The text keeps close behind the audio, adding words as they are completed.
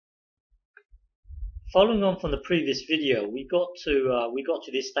following on from the previous video, we got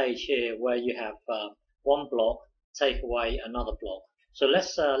to this stage here where you have one block take away another block. So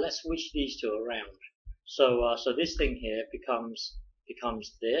let's switch these two around. So this thing here becomes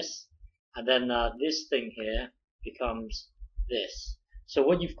this, and then this thing here becomes this. So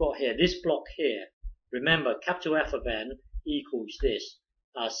what you've got here, this block here, remember capital F of n equals this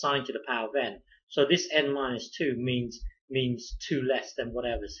sine to the power of n. So this n minus 2 means 2 less than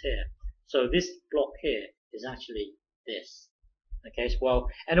whatever's here. So this block here is actually this. Okay, so well,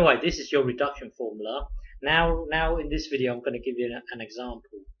 anyway, this is your reduction formula. Now in this video, I'm going to give you an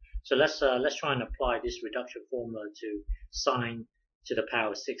example. So let's try and apply this reduction formula to sine to the power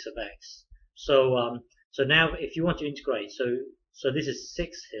of 6 of x. So now if you want to integrate, so this is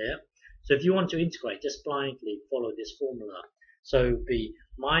 6 here. So if you want to integrate, just blindly follow this formula. So it would be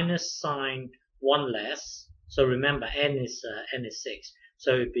minus sine 1 less. So remember, n is 6.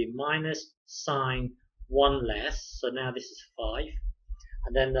 So it would be minus sine 1 less. So now this is 5.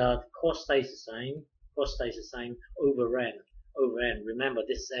 And then the cos stays the same. Cos stays the same over n. Remember,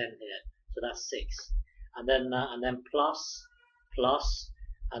 this is n here. So that's 6. And then plus,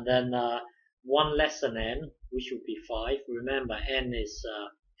 and then 1 less than n, which would be 5. Remember, n is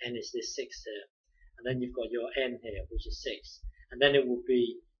this 6 here. And then you've got your n here, which is 6. And then it will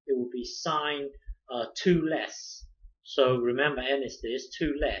be sine 2 less. So remember, n is this.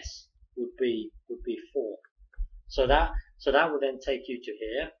 2 less would be 4. So that will then take you to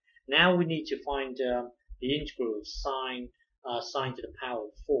here. Now we need to find the integral of sine to the power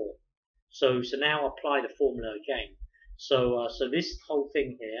of 4. So now apply the formula again. So this whole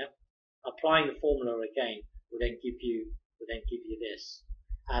thing here, applying the formula again, will then give you this.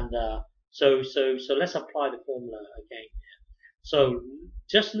 And so let's apply the formula again here. So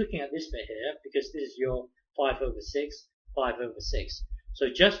just looking at this bit here, because this is your 5 over 6. So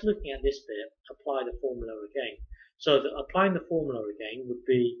just looking at this bit, apply the formula again. So applying the formula again would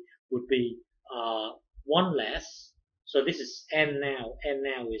be 1 less. So this is n now. N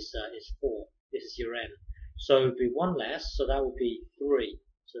now is 4. This is your n. So it would be 1 less. So that would be 3.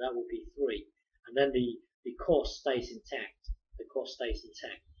 So that would be 3. And then the cos stays intact.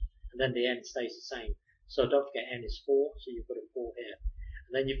 And then the n stays the same. So don't forget n is 4. So you've got a 4 here.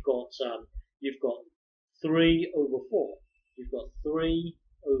 And then you've got 3 over 4. You've got 3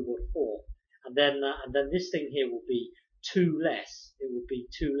 over 4. And then this thing here will be 2 less. It will be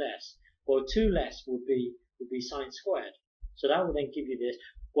 2 less. Well, 2 less would be sine squared. So that will then give you this.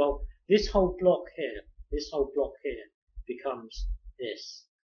 Well, this whole block here becomes this.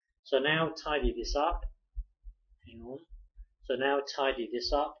 So now tidy this up. Hang on. So now tidy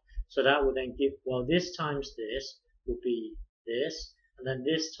this up. So that will then give, well, this times this will be this, and then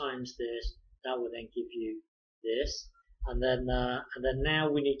this times this, that will then give you this. And then now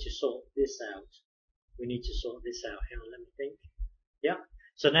we need to sort this out. Hang on, let me think. Yeah.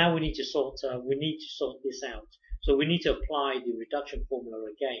 So now we need to sort this out. So we need to apply the reduction formula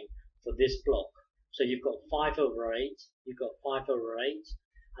again for this block. So you've got 5 over 8.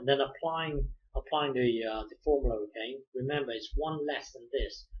 And then applying the formula again. Remember, it's 1 less than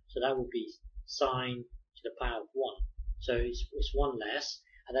this. So that will be sine to the power of 1. So it's 1 less.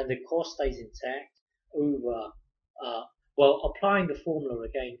 And then the cos stays intact over well, applying the formula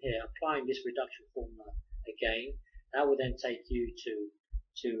again here, applying this reduction formula again, that will then take you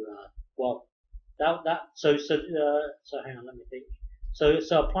to well, so hang on, let me think. So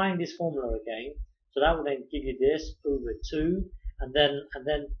applying this formula again, so that will then give you this over 2, and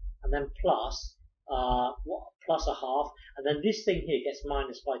then plus plus a half, and then this thing here gets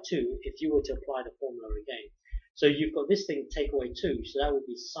minus by 2 if you were to apply the formula again. So you've got this thing take away 2, so that would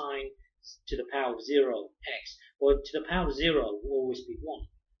be sine to the power of 0 x. Well, to the power of 0 will always be 1.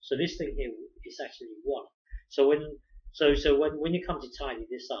 So this thing here is actually 1. So when you come to tidy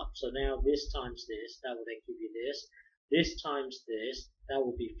this up, so now this times this, that will then give you this. This times this, that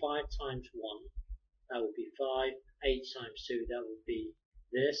will be 5 times 1. That will be 5. 8 times 2, that will be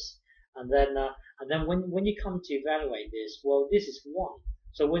this. And then when you come to evaluate this, well, this is 1.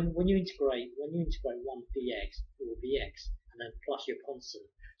 So when you integrate 1 dx, it will be x, and then plus your constant.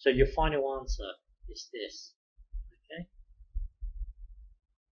 So your final answer is this. Okay.